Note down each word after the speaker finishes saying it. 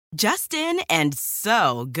Just in and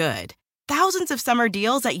so good. Thousands of summer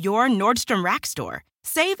deals at your Nordstrom Rack store.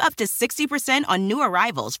 Save up to 60% on new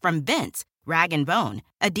arrivals from Vince, Rag & Bone,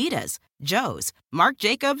 Adidas, Joe's, Marc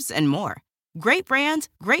Jacobs, and more. Great brands,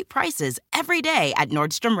 great prices every day at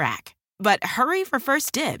Nordstrom Rack. But hurry for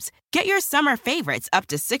first dibs. Get your summer favorites up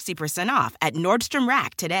to 60% off at Nordstrom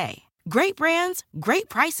Rack today. Great brands, great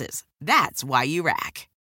prices. That's why you rack.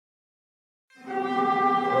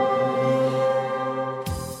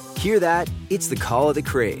 Hear that? It's the call of the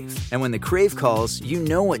Crave. And when the Crave calls, you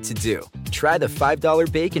know what to do. Try the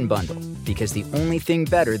 $5 Bacon Bundle, because the only thing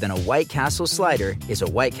better than a White Castle slider is a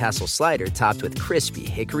White Castle slider topped with crispy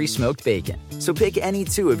hickory smoked bacon. So pick any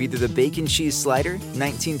two of either the Bacon Cheese Slider,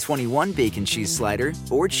 1921 Bacon Cheese Slider,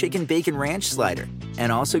 or Chicken Bacon Ranch Slider.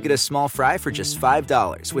 And also get a small fry for just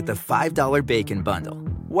 $5 with the $5 Bacon Bundle.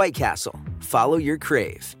 White Castle. Follow your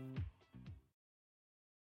Crave.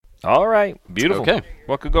 All right. Beautiful. Okay.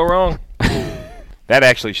 What could go wrong? That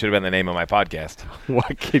actually should have been the name of my podcast.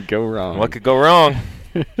 What could go wrong? What could go wrong?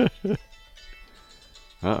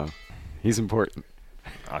 Uh-oh. He's important.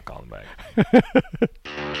 I'll call him back.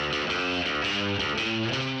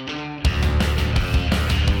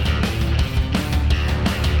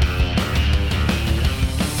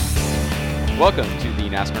 Welcome to the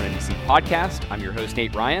NASCAR NBC podcast. I'm your host,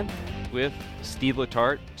 Nate Ryan, with Steve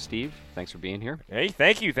Letarte. Steve, thanks for being here. Hey,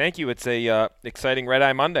 thank you. Thank you. It's a exciting Red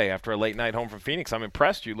Eye Monday after a late night home from Phoenix. I'm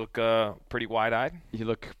impressed. You look pretty wide-eyed. You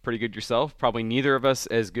look pretty good yourself. Probably neither of us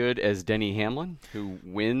as good as Denny Hamlin, who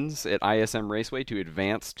wins at ISM Raceway to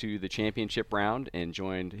advance to the championship round and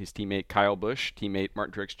joined his teammate Kyle Busch, teammate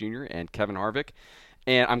Martin Truex Jr., and Kevin Harvick.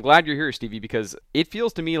 And I'm glad you're here, Stevie, because it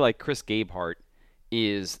feels to me like Chris Gabehart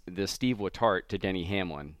is the Steve Letarte to Denny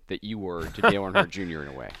Hamlin that you were to Dale Earnhardt Jr. in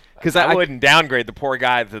a way. Because I wouldn't downgrade the poor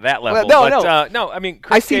guy to that level. Well, no. I mean,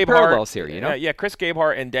 I see parallels here, you know? Yeah, Chris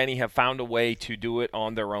Gabehart and Denny have found a way to do it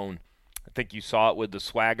on their own. I think you saw it with the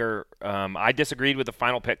Swagger. I disagreed with the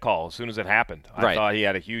final pit call as soon as it happened. I thought he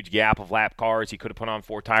had a huge gap of lap cars. He could have put on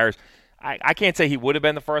 4 tires. I can't say he would have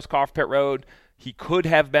been the first car off pit road. He could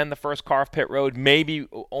have been the first car off pit road, maybe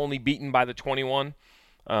only beaten by the 21.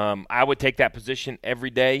 I would take that position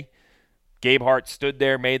every day. Gabehart stood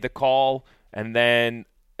there, made the call, and then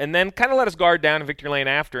kind of let his guard down in victory lane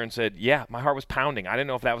after and said, yeah, my heart was pounding. I didn't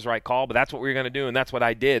know if that was the right call, but that's what we were going to do, and that's what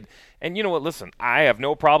I did. And you know what? Listen, I have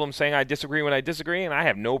no problem saying I disagree when I disagree, and I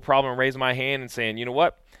have no problem raising my hand and saying, you know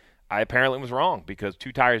what? I apparently was wrong because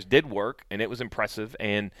 2 tires did work, and it was impressive.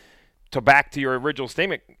 And to back to your original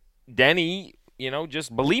statement, Denny,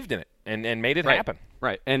 just believed in it and made it happen.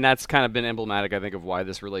 Right, and that's kind of been emblematic, I think, of why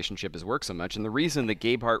this relationship has worked so much. And the reason that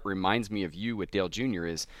Gabehart reminds me of you with Dale Jr.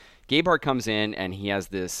 is Gabehart comes in and he has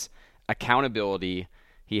this accountability.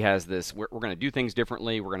 He has this, we're going to do things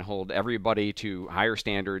differently. We're going to hold everybody to higher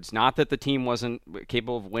standards. Not that the team wasn't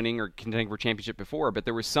capable of winning or contending for championship before, but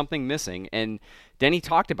there was something missing. And Denny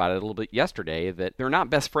talked about it a little bit yesterday, that they're not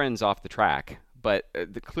best friends off the track, but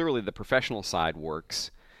clearly the professional side works.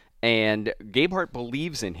 And Gabehart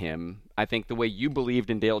believes in him, I think, the way you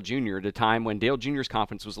believed in Dale Jr. at a time when Dale Jr.'s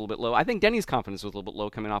confidence was a little bit low. I think Denny's confidence was a little bit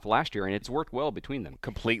low coming off last year, and it's worked well between them.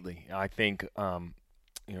 Completely. I think,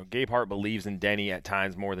 Gabehart believes in Denny at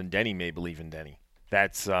times more than Denny may believe in Denny.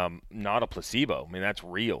 That's not a placebo. I mean, that's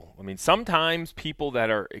real. I mean, sometimes people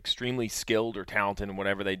that are extremely skilled or talented in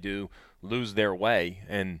whatever they do lose their way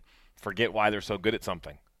and forget why they're so good at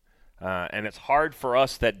something. And it's hard for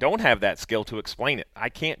us that don't have that skill to explain it. I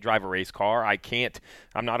can't drive a race car.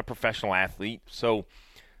 I'm not a professional athlete. So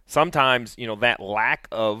sometimes, that lack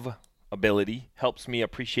of ability helps me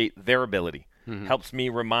appreciate their ability. Mm-hmm. Helps me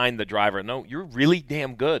remind the driver, no, you're really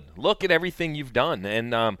damn good. Look at everything you've done.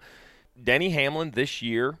 And Denny Hamlin this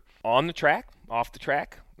year, on the track, off the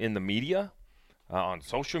track, in the media, on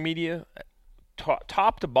social media,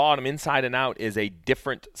 top to bottom, inside and out, is a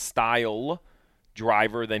different style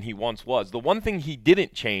driver than he once was. The one thing he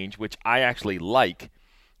didn't change, which I actually like,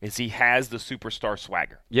 is he has the superstar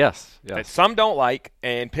swagger. Yes. That some don't like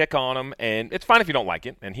and pick on him, and it's fine if you don't like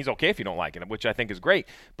it, and he's okay if you don't like it, which I think is great.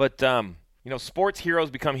 But sports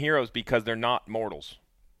heroes become heroes because they're not mortals.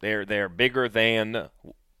 They're bigger than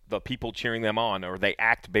the people cheering them on, or they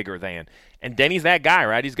act bigger than. And Denny's that guy,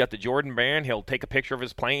 right? He's got the Jordan brand. He'll take a picture of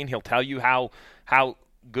his plane. He'll tell you how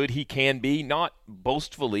good he can be, not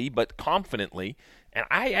boastfully, but confidently. And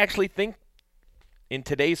I actually think in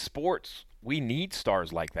today's sports, we need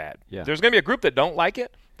stars like that. Yeah. There's going to be a group that don't like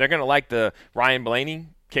it. They're going to like the Ryan Blaney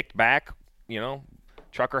kicked back,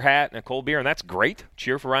 trucker hat and a cold beer, and that's great.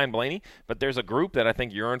 Cheer for Ryan Blaney. But there's a group that I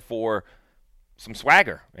think yearn for some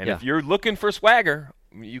swagger. And if you're looking for swagger,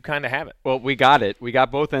 you kind of have it. Well, we got it. We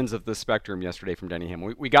got both ends of the spectrum yesterday from Denny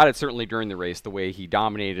Hamlin. We got it certainly during the race, the way he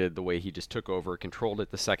dominated, the way he just took over, controlled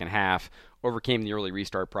it the second half, overcame the early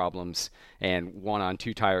restart problems, and won on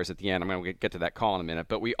 2 tires at the end. I'm going to get to that call in a minute.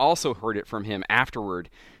 But we also heard it from him afterward.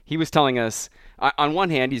 He was telling us, on one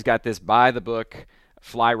hand, he's got this by-the-book,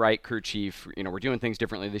 fly right crew chief, we're doing things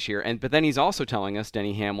differently this year. But then he's also telling us,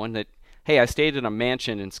 Denny Hamlin, that, hey, I stayed in a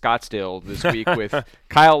mansion in Scottsdale this week with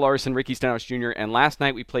Kyle Larson, Ricky Stenhouse Jr., and last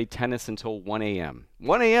night we played tennis until 1 a.m.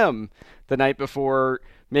 1 a.m. the night before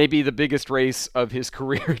maybe the biggest race of his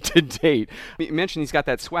career to date. You mentioned he's got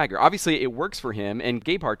that swagger. Obviously, it works for him, and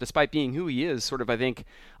Gabehart, despite being who he is, sort of, I think,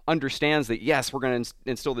 understands that, yes, we're going to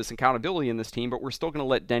instill this accountability in this team, but we're still going to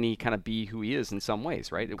let Denny kind of be who he is in some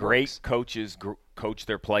ways, right? Great coaches coach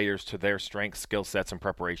their players to their strengths, skill sets, and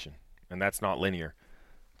preparation, and that's not linear.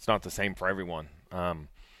 It's not the same for everyone.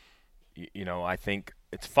 I think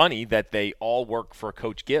it's funny that they all work for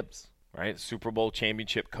Coach Gibbs, right? Super Bowl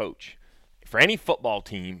championship coach. For any football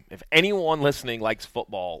team, if anyone listening likes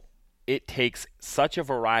football, it takes such a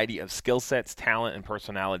variety of skill sets, talent, and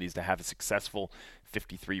personalities to have a successful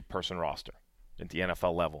 53-person roster at the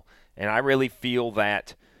NFL level. And I really feel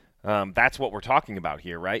that that's what we're talking about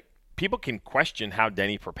here, right? People can question how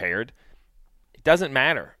Denny prepared. It doesn't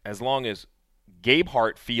matter as long as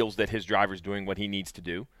Gabehart feels that his driver's doing what he needs to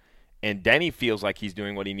do, and Denny feels like he's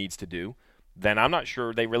doing what he needs to do, then I'm not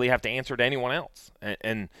sure they really have to answer to anyone else.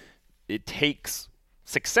 And it takes –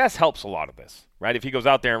 success helps a lot of this, right? If he goes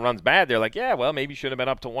out there and runs bad, they're like, yeah, well, maybe he should have been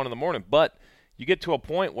up till 1 a.m. But you get to a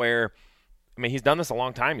point where, I mean, he's done this a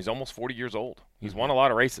long time. He's almost 40 years old. He's won a lot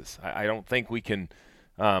of races. I don't think we can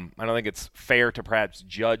I don't think it's fair to perhaps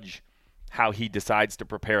judge how he decides to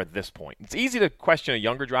prepare at this point. It's easy to question a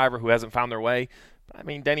younger driver who hasn't found their way. But, I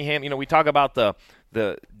mean, Denny Hamlin, we talk about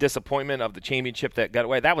the disappointment of the championship that got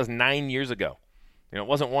away. That was 9 years ago. It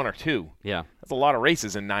wasn't 1 or 2. Yeah. That's a lot of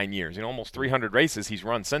races in 9 years. Almost 300 races he's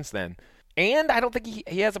run since then. And I don't think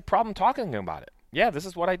he has a problem talking about it. Yeah, this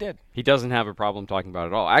is what I did. He doesn't have a problem talking about it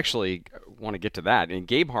at all. Actually, I want to get to that. And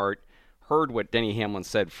Gabehart heard what Denny Hamlin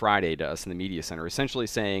said Friday to us in the media center, essentially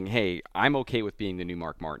saying, hey, I'm okay with being the new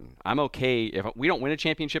Mark Martin. I'm okay if we don't win a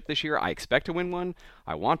championship this year. I expect to win one.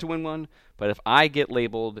 I want to win one. But if I get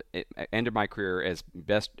labeled at the end of my career as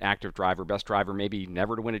best active driver, best driver, maybe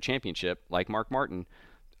never to win a championship like Mark Martin,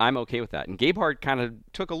 I'm okay with that. And Gabehart kind of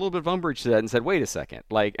took a little bit of umbrage to that and said, wait a second.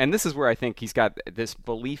 And this is where I think he's got this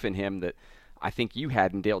belief in him that I think you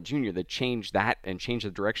had in Dale Jr. that changed that and changed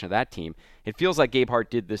the direction of that team. It feels like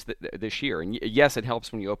Gabehart did this year. And yes, it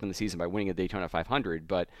helps when you open the season by winning a Daytona 500.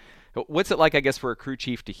 But what's it like, I guess, for a crew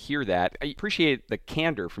chief to hear that? I appreciate the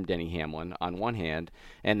candor from Denny Hamlin on one hand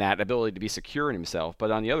and that ability to be secure in himself.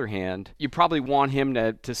 But on the other hand, you probably want him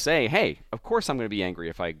to say, hey, of course I'm going to be angry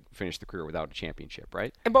if I finish the career without a championship,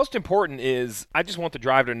 right? And most important is I just want the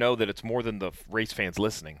driver to know that it's more than the race fans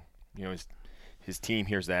listening. His team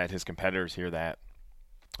hears that. His competitors hear that.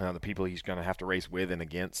 The people he's going to have to race with and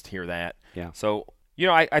against hear that. Yeah. So,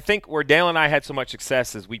 I think where Dale and I had so much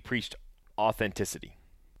success is we preached authenticity.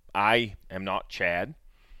 I am not Chad.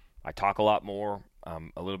 I talk a lot more.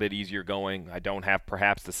 I'm a little bit easier going. I don't have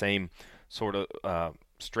perhaps the same sort of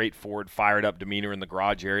straightforward, fired-up demeanor in the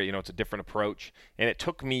garage area. It's a different approach. And it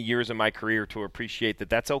took me years in my career to appreciate that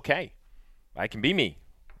that's okay. I can be me.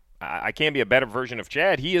 I can't be a better version of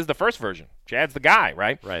Chad. He is the first version. Chad's the guy,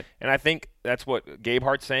 right? Right. And I think that's what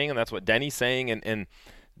Gabehart's saying, and that's what Denny's saying, and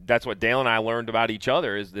that's what Dale and I learned about each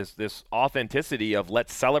other is this authenticity of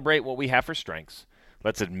let's celebrate what we have for strengths.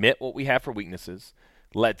 Let's admit what we have for weaknesses.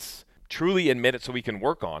 Let's truly admit it so we can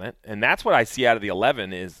work on it. And that's what I see out of the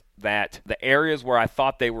 11 is that the areas where I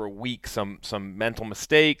thought they were weak, some mental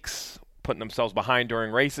mistakes, putting themselves behind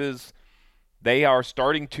during races, they are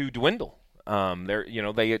starting to dwindle.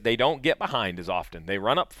 They don't get behind as often. They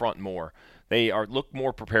run up front more. They look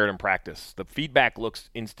more prepared in practice. The feedback looks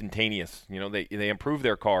instantaneous. They improve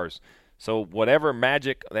their cars. So whatever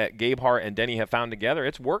magic that Gabehart and Denny have found together,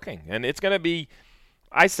 it's working. And it's going to be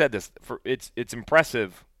 – I said this. It's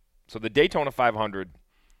impressive. So the Daytona 500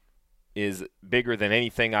 is bigger than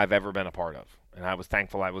anything I've ever been a part of. And I was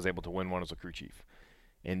thankful I was able to win one as a crew chief.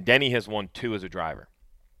 And Denny has won 2 as a driver.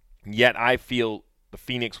 Yet I feel – the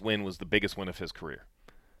Phoenix win was the biggest win of his career.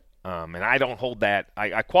 And I don't hold that.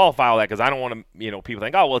 I qualify all that because I don't want to, people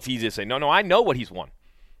think, oh, well, it's easy to say. No, I know what he's won.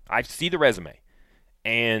 I see the resume.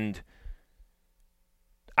 And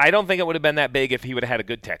I don't think it would have been that big if he would have had a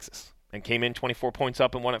good Texas and came in 24 points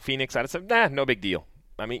up and won at Phoenix. I'd have said, no big deal.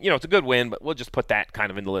 I mean, it's a good win, but we'll just put that kind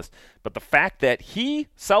of in the list. But the fact that he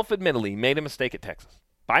self-admittedly made a mistake at Texas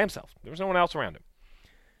by himself, there was no one else around him,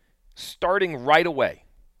 starting right away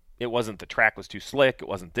It wasn't the track was too slick. It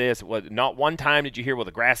wasn't this. It was not one time did you hear, well,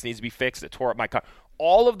 the grass needs to be fixed. It tore up my car.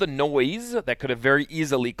 All of the noise that could have very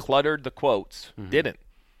easily cluttered the quotes didn't.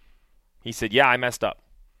 He said, yeah, I messed up.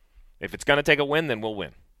 If it's going to take a win, then we'll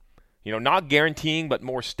win. Not guaranteeing, but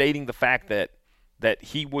more stating the fact that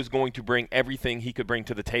he was going to bring everything he could bring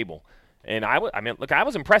to the table. And I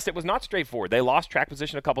was impressed. It was not straightforward. They lost track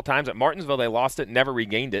position a couple times. At Martinsville, they lost it, never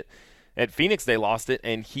regained it. At Phoenix, they lost it,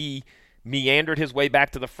 and he meandered his way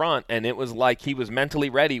back to the front, and it was like he was mentally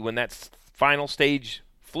ready when that final stage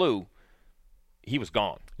flew. He was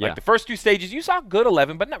gone. Yeah. Like the first 2 stages, you saw good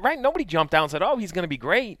 11, but nobody jumped out and said, oh, he's going to be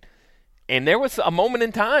great. And there was a moment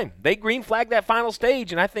in time. They green flagged that final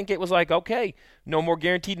stage, and I think it was like, okay, no more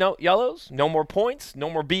guaranteed yellows, no more points, no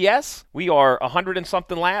more BS. We are 100 and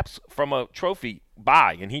something laps from a trophy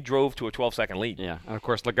by, and he drove to a 12-second lead. Yeah, and of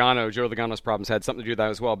course, Joey Logano's problems had something to do with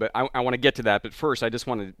that as well. But I want to get to that. But first, I just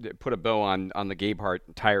want to put a bow on the Gabehart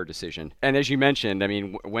tire decision. And as you mentioned,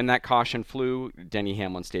 when that caution flew, Denny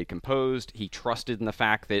Hamlin stayed composed. He trusted in the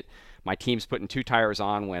fact that my team's putting 2 tires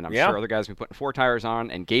on when I'm sure other guys will be putting 4 tires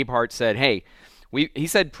on. And Gabehart said, hey, he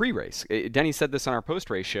said pre-race. Denny said this on our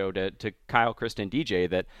post-race show to Kyle, Krista, and DJ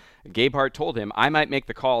that Gabehart told him, I might make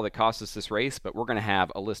the call that cost us this race, but we're going to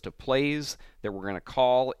have a list of plays that we're going to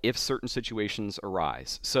call if certain situations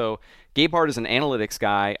arise. So Gabehart is an analytics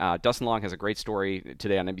guy. Dustin Long has a great story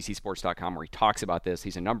today on NBCSports.com where he talks about this.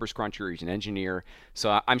 He's a numbers cruncher. He's an engineer.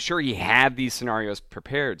 So I'm sure he had these scenarios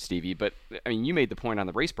prepared, Stevie. But, you made the point on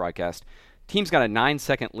the race broadcast. Team's got a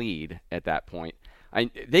 9-second lead at that point.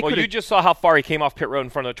 You just saw how far he came off pit road in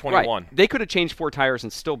front of the 21. Right. They could have changed 4 tires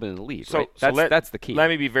and still been in the lead. So, right? That's the key. Let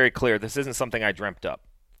me be very clear. This isn't something I dreamt up.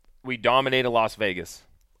 We dominated Las Vegas,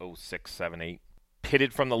 06, 7, 8.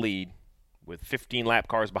 Pitted from the lead with 15 lap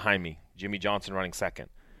cars behind me. Jimmy Johnson running second.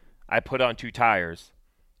 I put on 2 tires.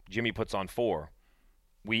 Jimmy puts on 4.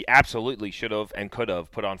 We absolutely should have and could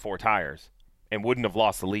have put on 4 tires and wouldn't have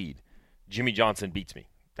lost the lead. Jimmy Johnson beats me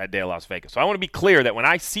that day at Las Vegas. So I want to be clear that when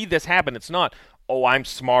I see this happen, it's not, oh, I'm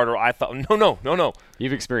smarter. I thought, no.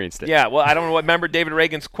 You've experienced it. Yeah, well, I don't know what member David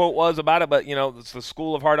Reagan's quote was about it, but, it's the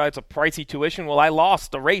school of hard knocks, it's a pricey tuition. Well, I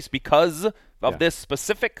lost the race because of this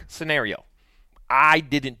specific scenario. I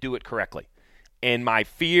didn't do it correctly. And my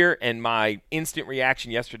fear and my instant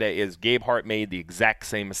reaction yesterday is Gabehart made the exact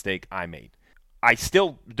same mistake I made. I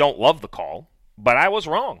still don't love the call, but I was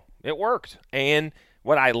wrong. It worked. And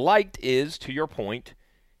what I liked is, to your point,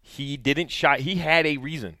 he didn't shy. He had a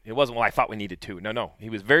reason. It wasn't, well, I thought we needed 2. No. He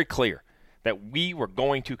was very clear that we were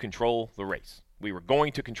going to control the race. We were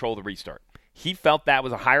going to control the restart. He felt that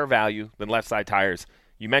was a higher value than left side tires.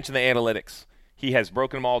 You mentioned the analytics. He has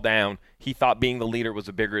broken them all down. He thought being the leader was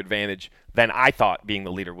a bigger advantage than I thought being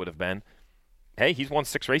the leader would have been. Hey, he's won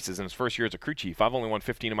 6 races in his first year as a crew chief. I've only won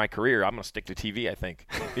 15 in my career. I'm going to stick to TV, I think.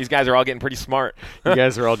 These guys are all getting pretty smart. You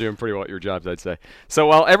guys are all doing pretty well at your jobs, I'd say. So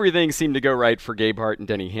while everything seemed to go right for Gabehart and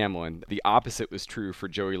Denny Hamlin, the opposite was true for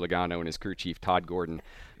Joey Logano and his crew chief, Todd Gordon.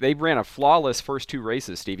 They ran a flawless first 2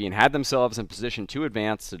 races, Stevie, and had themselves in position to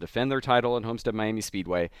advance to defend their title at Homestead Miami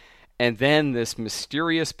Speedway. And then this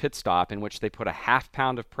mysterious pit stop in which they put a half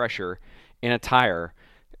pound of pressure in a tire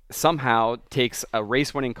somehow takes a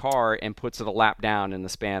race-winning car and puts it a lap down in the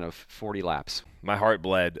span of 40 laps. My heart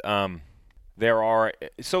bled.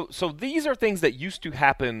 So these are things that used to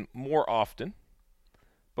happen more often,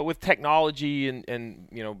 but with technology and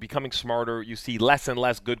becoming smarter, you see less and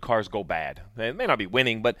less good cars go bad. They may not be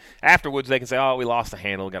winning, but afterwards they can say, oh, we lost the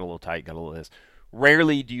handle, got a little tight, got a little this.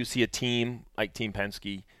 Rarely do you see a team like Team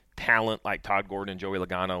Penske, talent like Todd Gordon and Joey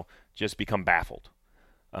Logano just become baffled.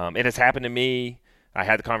 It has happened to me. I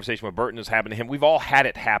had the conversation with Burton. It's happened to him. We've all had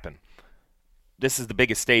it happen. This is the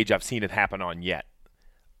biggest stage I've seen it happen on yet.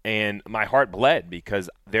 And my heart bled because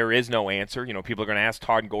there is no answer. People are going to ask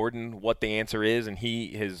Todd Gordon what the answer is, and he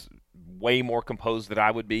is way more composed than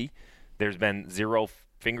I would be. There's been 0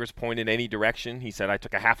 fingers pointed any direction. He said, I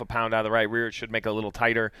took a half a pound out of the right rear. It should make it a little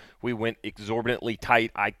tighter. We went exorbitantly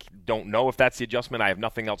tight. I don't know if that's the adjustment. I have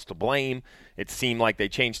nothing else to blame. It seemed like they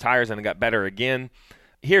changed tires and it got better again.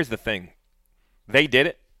 Here's the thing. They did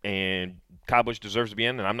it, and Kyle Busch deserves to be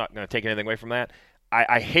in, and I'm not going to take anything away from that.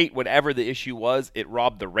 I hate whatever the issue was. It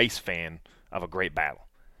robbed the race fan of a great battle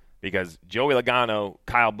because Joey Logano,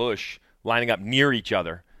 Kyle Busch lining up near each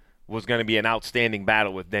other was going to be an outstanding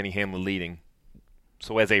battle with Denny Hamlin leading.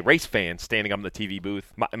 So as a race fan standing up in the TV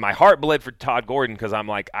booth, my heart bled for Todd Gordon because I'm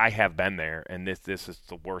like, I have been there, and this is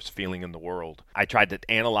the worst feeling in the world. I tried to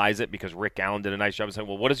analyze it because Rick Allen did a nice job and said,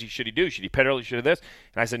 well, should he do? Should he pit early? Should he this?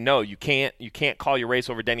 And I said, no, you can't call your race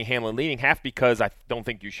over Denny Hamlin leading, half because I don't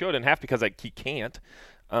think you should and half because he can't.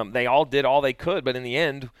 They all did all they could, but in the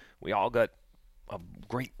end, we all got a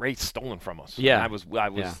great race stolen from us. Yeah.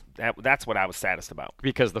 That's what I was saddest about.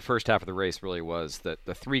 Because the first half of the race really was that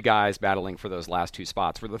the three guys battling for those last two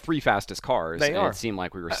spots were the three fastest cars. They are. It seemed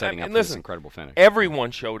like we were setting up listen, this incredible finish.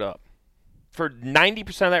 Everyone showed up. For 90%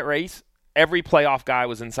 of that race, every playoff guy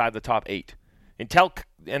was inside the top 8.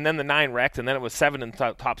 And then the 9 wrecked, and then it was 7 in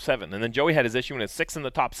the top 7. And then Joey had his issue, and it's 6 in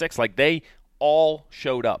the top 6. Like, they all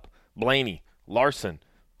showed up. Blaney, Larson,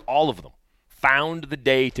 all of them found the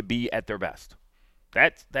day to be at their best.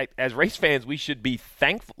 That as race fans, we should be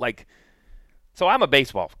thankful. Like, so I'm a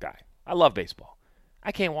baseball guy. I love baseball.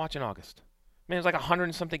 I can't watch in August. Man, it's like 100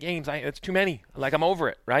 and something games. It's too many. Like, I'm over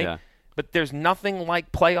it, right? Yeah. But there's nothing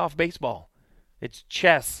like playoff baseball. It's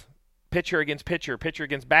chess, pitcher against pitcher, pitcher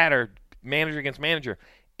against batter, manager against manager.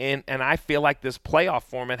 And I feel like this playoff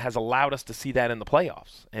format has allowed us to see that in the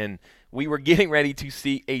playoffs. And we were getting ready to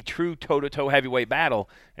see a true toe-to-toe heavyweight battle,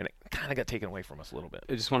 and it kind of got taken away from us a little bit.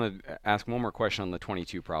 I just want to ask one more question on the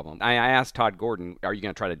 22 problem. I asked Todd Gordon, are you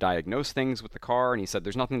going to try to diagnose things with the car? And he said,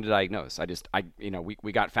 there's nothing to diagnose.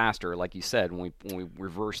 We got faster, like you said, when we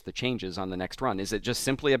reversed the changes on the next run. Is it just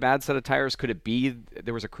simply a bad set of tires? Could it be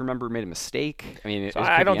there was a crew member made a mistake? I mean,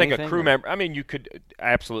 I don't think a crew member. I mean, you could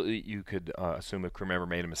assume a crew member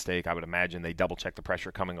made a mistake. I would imagine they double-check the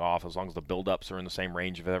pressure coming off as long as the buildups are in the same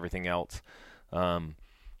range of everything else.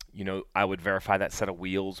 I would verify that set of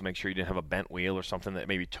wheels, make sure you didn't have a bent wheel or something that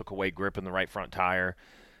maybe took away grip in the right front tire.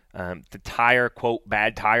 The tire, quote,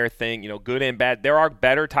 bad tire thing, good and bad. There are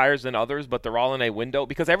better tires than others, but they're all in a window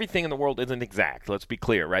because everything in the world isn't exact. Let's be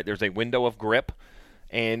clear, right? There's a window of grip,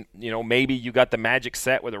 and, maybe you got the magic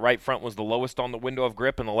set where the right front was the lowest on the window of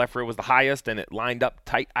grip and the left rear was the highest and it lined up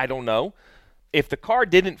tight. I don't know. If the car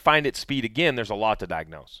didn't find its speed again, there's a lot to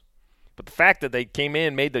diagnose. But the fact that they came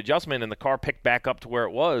in, made the adjustment, and the car picked back up to where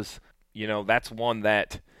it was, that's one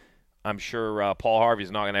that I'm sure Paul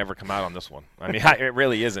Harvey's not going to ever come out on this one. I mean, it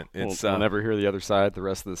really isn't. We'll never hear the other side, the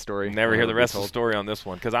rest of the story. Never hear the rest of the story on this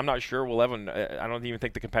one because I'm not sure we'll ever – I don't even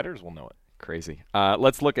think the competitors will know it. Crazy.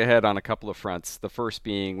 Let's look ahead on a couple of fronts. The first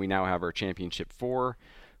being we now have our Championship 4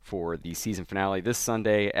 for the season finale this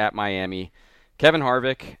Sunday at Miami. Kevin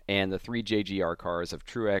Harvick and the 3 JGR cars of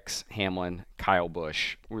Truex, Hamlin, Kyle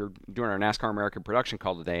Busch. We were doing our NASCAR American production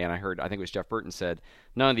call today, and I think it was Jeff Burton said,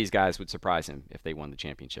 none of these guys would surprise him if they won the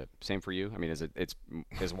championship. Same for you? I mean, it's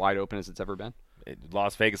as wide open as it's ever been?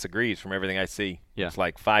 Las Vegas agrees from everything I see. Yeah. It's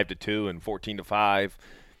like 5-2 and 14-5.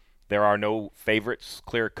 There are no favorites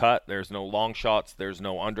clear cut. There's no long shots. There's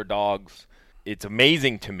no underdogs. It's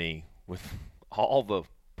amazing to me with all the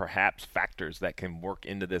perhaps factors that can work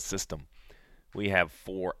into this system. We have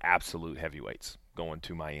 4 absolute heavyweights going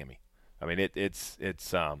to Miami. I mean, it's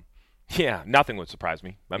nothing would surprise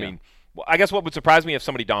me. I mean, I guess what would surprise me if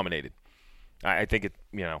somebody dominated. I think it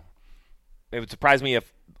would surprise me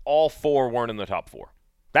if all 4 weren't in the top 4.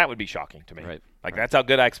 That would be shocking to me. Right. That's how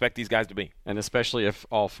good I expect these guys to be. And especially if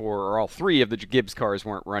all 4 or all 3 of the Gibbs cars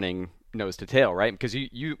weren't running nose to tail, right? Because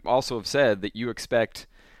you also have said that you expect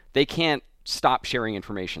they can't stop sharing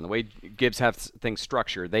information. The way Gibbs have things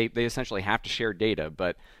structured, they essentially have to share data,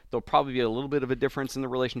 but there'll probably be a little bit of a difference in the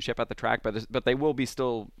relationship at the track, but they will be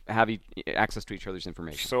still have access to each other's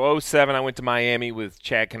information. So 2007, I went to Miami with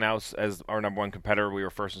Chad Knaus as our number 1 competitor. We were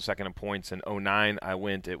first and second in points. In 2009,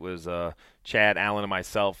 it was Chad, Allen, and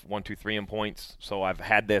myself, 1, 2, 3 in points. So I've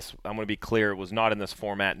had this. I'm going to be clear. It was not in this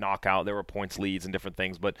format, knockout. There were points leads and different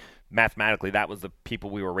things, but mathematically, that was the people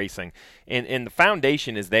we were racing. And the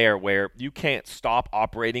foundation is there where you can't stop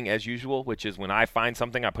operating as usual, which is when I find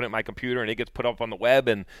something, I put it in my computer, and it gets put up on the web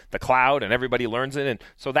and the cloud, and everybody learns it. And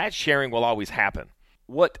so that sharing will always happen.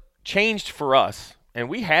 What changed for us, and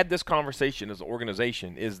we had this conversation as an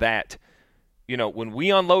organization, is that, when we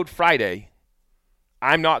unload Friday,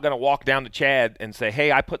 I'm not going to walk down to Chad and say,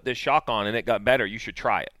 hey, I put this shock on and it got better. You should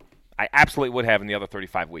try it. I absolutely would have in the other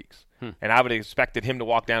 35 weeks. And I would have expected him to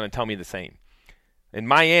walk down and tell me the same. In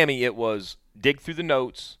Miami, it was dig through the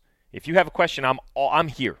notes. If you have a question, I'm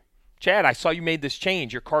here. Chad, I saw you made this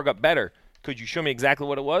change. Your car got better. Could you show me exactly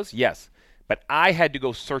what it was? Yes. But I had to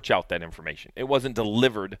go search out that information. It wasn't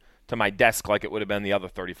delivered to my desk like it would have been the other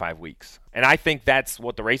 35 weeks. And I think that's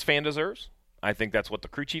what the race fan deserves. I think that's what the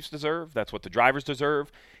crew chiefs deserve. That's what the drivers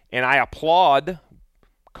deserve. And I applaud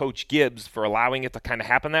Coach Gibbs for allowing it to kind of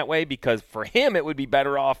happen that way, because for him it would be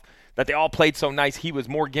better off that they all played so nice he was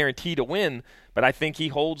more guaranteed to win. But I think he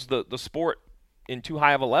holds the sport in too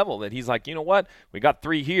high of a level that he's like, you know what? We got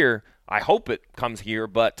 3 here. I hope it comes here,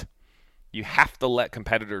 but you have to let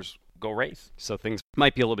competitors go race. So things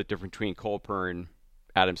might be a little bit different between Cole Pearn,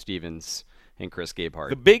 Adam Stevens, and Chris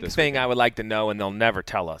Gabehart. The big thing I would like to know, and they'll never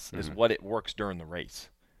tell us, is what it works during the race.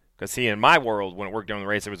 Because, see, in my world, when it worked during the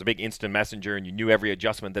race, there was a big instant messenger, and you knew every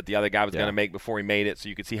adjustment that the other guy was going to make before he made it, so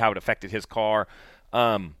you could see how it affected his car.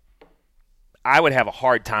 I would have a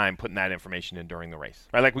hard time putting that information in during the race.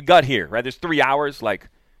 Right? Like, we got here, right? There's 3 hours, like,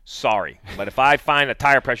 sorry. But if I find a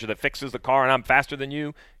tire pressure that fixes the car and I'm faster than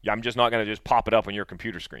you, I'm just not going to just pop it up on your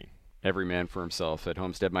computer screen. Every man for himself at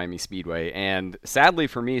Homestead Miami Speedway. And sadly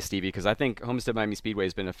for me, Stevie, because I think Homestead Miami Speedway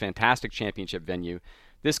has been a fantastic championship venue,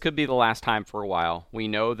 this could be the last time for a while. We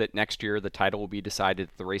know that next year the title will be decided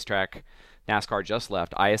at the racetrack NASCAR just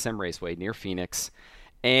left, ISM Raceway near Phoenix.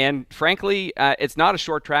 And frankly, it's not a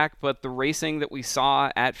short track, but the racing that we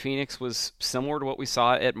saw at Phoenix was similar to what we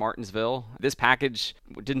saw at Martinsville. This package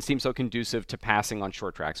didn't seem so conducive to passing on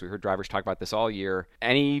short tracks. We heard drivers talk about this all year.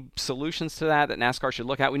 Any solutions to that NASCAR should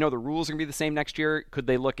look at? We know the rules are going to be the same next year. Could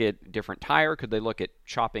they look at different tire? Could they look at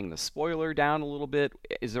chopping the spoiler down a little bit?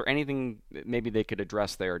 Is there anything that maybe they could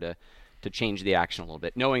address there to change the action a little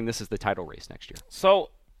bit, knowing this is the title race next year?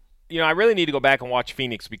 So, I really need to go back and watch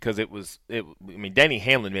Phoenix because Denny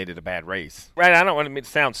Hamlin made it a bad race. Right? I don't want to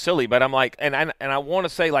sound silly, but I'm like, and I want to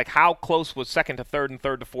say, like, how close was second to third and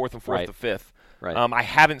third to fourth and fourth to fifth? Right. I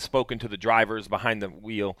haven't spoken to the drivers behind the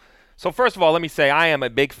wheel. So first of all, let me say I am a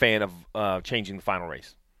big fan of changing the final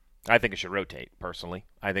race. I think it should rotate, personally.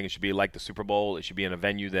 I think it should be like the Super Bowl. It should be in a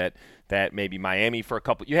venue that maybe Miami for a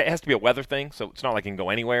couple. It has to be a weather thing, so it's not like it can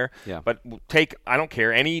go anywhere. Yeah. But I don't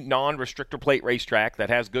care, any non-restrictor plate racetrack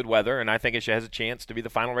that has good weather, and I think it has a chance to be the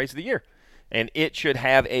final race of the year. And it should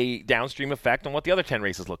have a downstream effect on what the other 10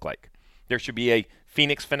 races look like. There should be a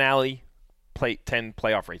Phoenix finale, 10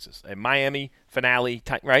 playoff races. A Miami finale,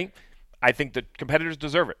 right? I think the competitors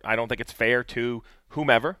deserve it. I don't think it's fair to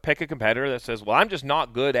whomever pick a competitor that says, well, I'm just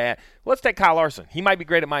not good at – let's take Kyle Larson. He might be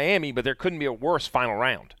great at Miami, but there couldn't be a worse final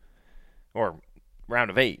round or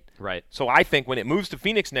round of 8. Right. So I think when it moves to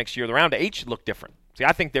Phoenix next year, the round of 8 should look different. See,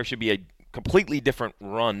 I think there should be a completely different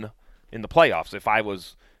run in the playoffs. If I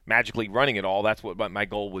was magically running it all, that's what my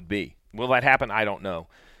goal would be. Will that happen? I don't know.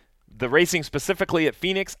 The racing specifically at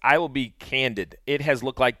Phoenix, I will be candid. It has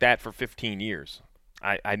looked like that for 15 years.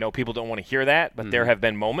 I know people don't want to hear that, but there have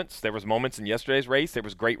been moments. There was moments in yesterday's race. There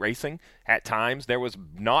was great racing at times. There was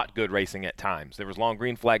not good racing at times. There was long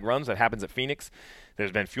green flag runs. That happens at Phoenix.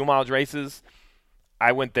 There's been fuel mileage races.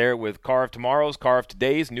 I went there with car of tomorrow's, car of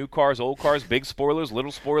today's, new cars, old cars, big spoilers,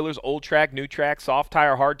 little spoilers, old track, new track, soft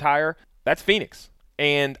tire, hard tire. That's Phoenix.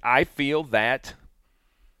 And I feel that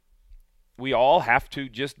we all have to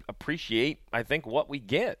just appreciate, I think, what we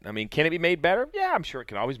get. I mean, can it be made better? Yeah, I'm sure it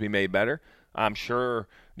can always be made better. I'm sure,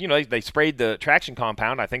 they sprayed the traction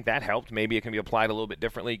compound. I think that helped. Maybe it can be applied a little bit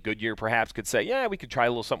differently. Goodyear perhaps could say, yeah, we could try a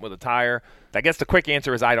little something with a tire. I guess the quick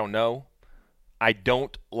answer is I don't know. I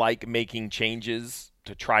don't like making changes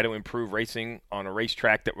to try to improve racing on a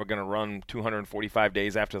racetrack that we're going to run 245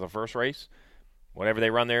 days after the first race. Whatever they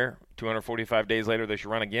run there, 245 days later, they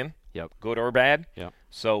should run again. Yep. Good or bad. Yep.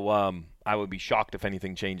 So I would be shocked if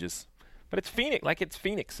anything changes. But it's Phoenix. It's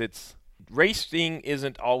Phoenix. Racing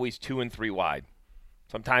isn't always 2 and 3 wide.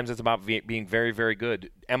 Sometimes it's about being very, very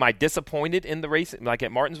good. Am I disappointed in the racing? Like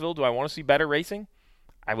at Martinsville, do I want to see better racing?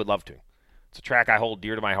 I would love to. It's a track I hold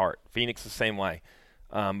dear to my heart. Phoenix the same way.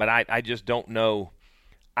 But I just don't know.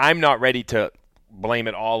 I'm not ready to blame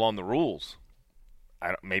it all on the rules.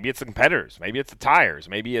 Maybe it's the competitors. Maybe it's the tires.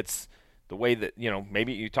 Maybe it's the way that,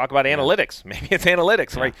 maybe you talk about analytics. Maybe it's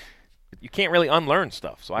analytics, right? You can't really unlearn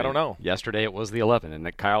stuff, so I don't know. Yesterday it was the 11,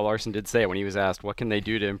 and Kyle Larson did say when he was asked, what can they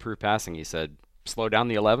do to improve passing, he said, slow down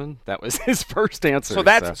the 11. That was his first answer.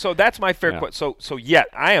 So that's my fair question. So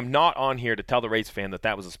I am not on here to tell the race fan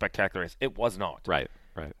that was a spectacular race. It was not. Right.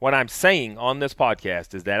 What I'm saying on this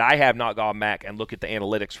podcast is that I have not gone back and looked at the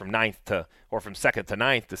analytics from from second to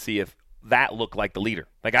ninth to see if that looked like the leader.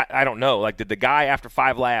 Like, I don't know. Like, did the guy after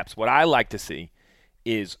 5 laps, what I like to see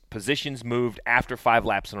is positions moved after 5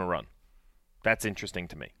 laps in a run. That's interesting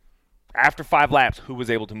to me. After 5 laps, who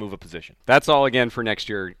was able to move a position? That's all again for next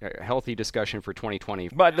year. A healthy discussion for 2020.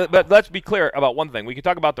 But let's be clear about one thing. We can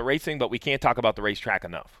talk about the racing, but we can't talk about the racetrack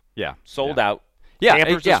enough. Yeah. Sold out. Yeah.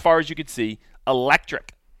 Dampers as far as you could see.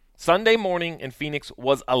 Electric. Sunday morning in Phoenix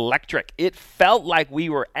was electric. It felt like we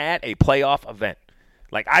were at a playoff event.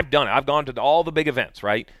 Like, I've done it. I've gone to all the big events,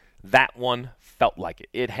 right? That one felt like it.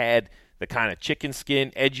 It had the kind of chicken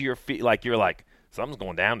skin, edge of your feet. Like, you're like, something's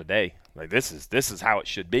going down today. Like, this is how it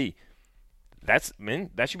should be. That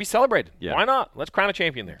should be celebrated. Yeah. Why not? Let's crown a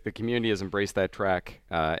champion there. The community has embraced that track,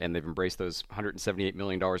 and they've embraced those $178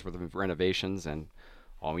 million worth of renovations, and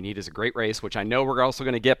All we need is a great race, which I know we're also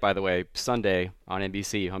going to get, by the way, Sunday on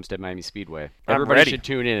NBC, Homestead Miami Speedway. Everybody should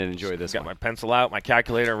tune in and enjoy this one. Got my pencil out, my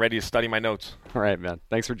calculator, ready to study my notes. All right, man.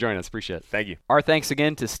 Thanks for joining us. Appreciate it. Thank you. Our thanks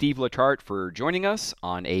again to Steve Letarte for joining us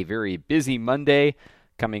on a very busy Monday.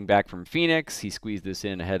 Coming back from Phoenix, he squeezed this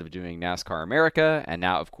in ahead of doing NASCAR America, and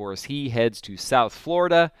now, of course, he heads to South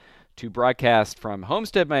Florida to broadcast from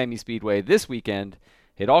Homestead Miami Speedway this weekend.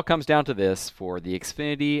 It all comes down to this for the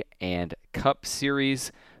Xfinity and Cup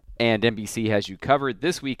Series, and NBC has you covered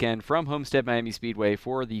this weekend from Homestead Miami Speedway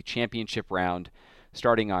for the championship round.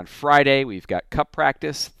 Starting on Friday, we've got Cup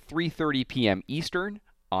practice, 3:30 p.m. Eastern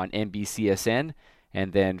on NBCSN,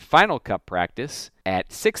 and then final Cup practice at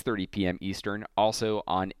 6:30 p.m. Eastern, also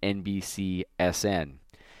on NBCSN.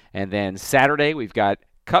 And then Saturday, we've got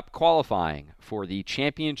Cup qualifying for the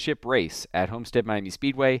championship race at Homestead Miami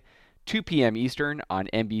Speedway, 2 p.m. Eastern on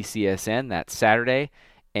NBCSN. That's Saturday.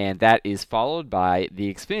 And that is followed by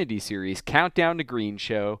the Xfinity Series Countdown to Green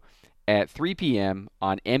show at 3 p.m.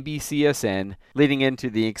 on NBCSN, leading into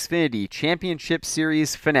the Xfinity Championship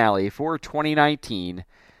Series finale for 2019.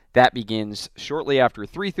 That begins shortly after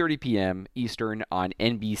 3:30 p.m. Eastern on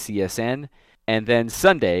NBCSN. And then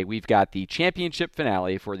Sunday, we've got the championship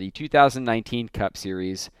finale for the 2019 Cup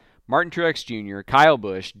Series. Martin Truex Jr., Kyle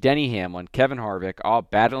Busch, Denny Hamlin, Kevin Harvick, all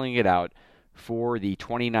battling it out for the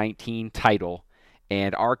 2019 title.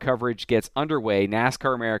 And our coverage gets underway.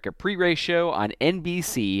 NASCAR America pre-race show on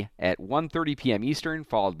NBC at 1:30 p.m. Eastern,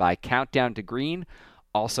 followed by Countdown to Green,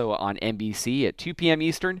 also on NBC at 2 p.m.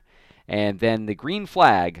 Eastern. And then the green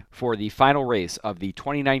flag for the final race of the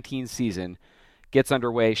 2019 season gets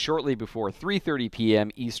underway shortly before 3:30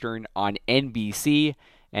 p.m. Eastern on NBC,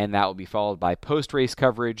 and that will be followed by post-race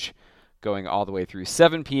coverage going all the way through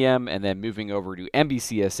 7 p.m. and then moving over to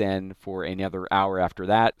NBCSN for another hour after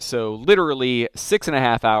that. So literally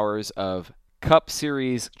 6.5 hours of Cup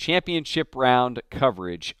Series championship round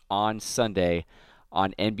coverage on Sunday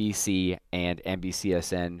on NBC and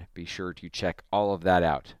NBCSN. Be sure to check all of that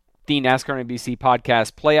out. The NASCAR NBC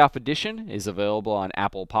Podcast Playoff Edition is available on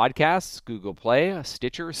Apple Podcasts, Google Play,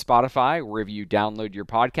 Stitcher, Spotify, wherever you download your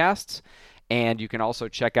podcasts. And you can also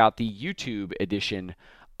check out the YouTube edition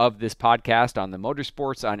of this podcast on the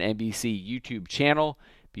Motorsports on NBC YouTube channel.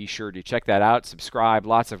 Be sure to check that out, subscribe.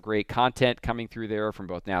 Lots of great content coming through there from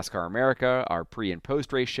both NASCAR America, our pre- and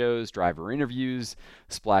post-race shows, driver interviews,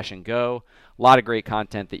 Splash and Go. A lot of great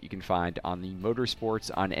content that you can find on the Motorsports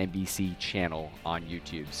on NBC channel on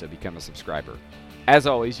YouTube, so become a subscriber. As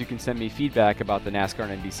always, you can send me feedback about the NASCAR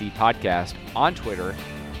and NBC podcast on Twitter.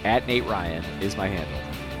 @NateRyan is my handle.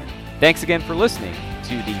 Thanks again for listening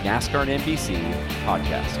to the NASCAR and NBC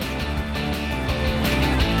podcast.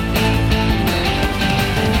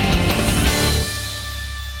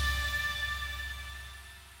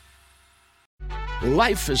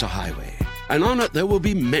 Life is a highway, and on it there will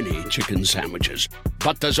be many chicken sandwiches.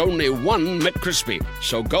 But there's only one McCrispy.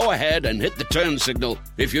 So go ahead and hit the turn signal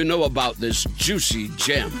if you know about this juicy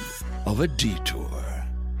gem of a detour.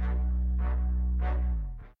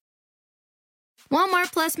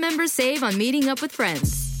 Walmart Plus members save on meeting up with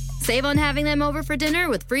friends. Save on having them over for dinner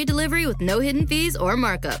with free delivery with no hidden fees or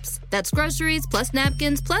markups. That's groceries, plus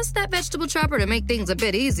napkins, plus that vegetable chopper to make things a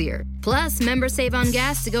bit easier. Plus, members save on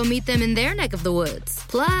gas to go meet them in their neck of the woods.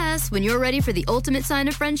 Plus, when you're ready for the ultimate sign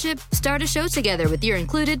of friendship, start a show together with your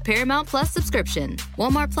included Paramount Plus subscription.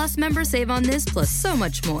 Walmart Plus members save on this plus so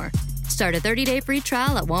much more. Start a 30-day free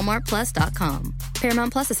trial at walmartplus.com.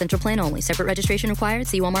 Paramount Plus Essential Plan only. Separate registration required.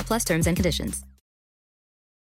 See Walmart Plus terms and conditions.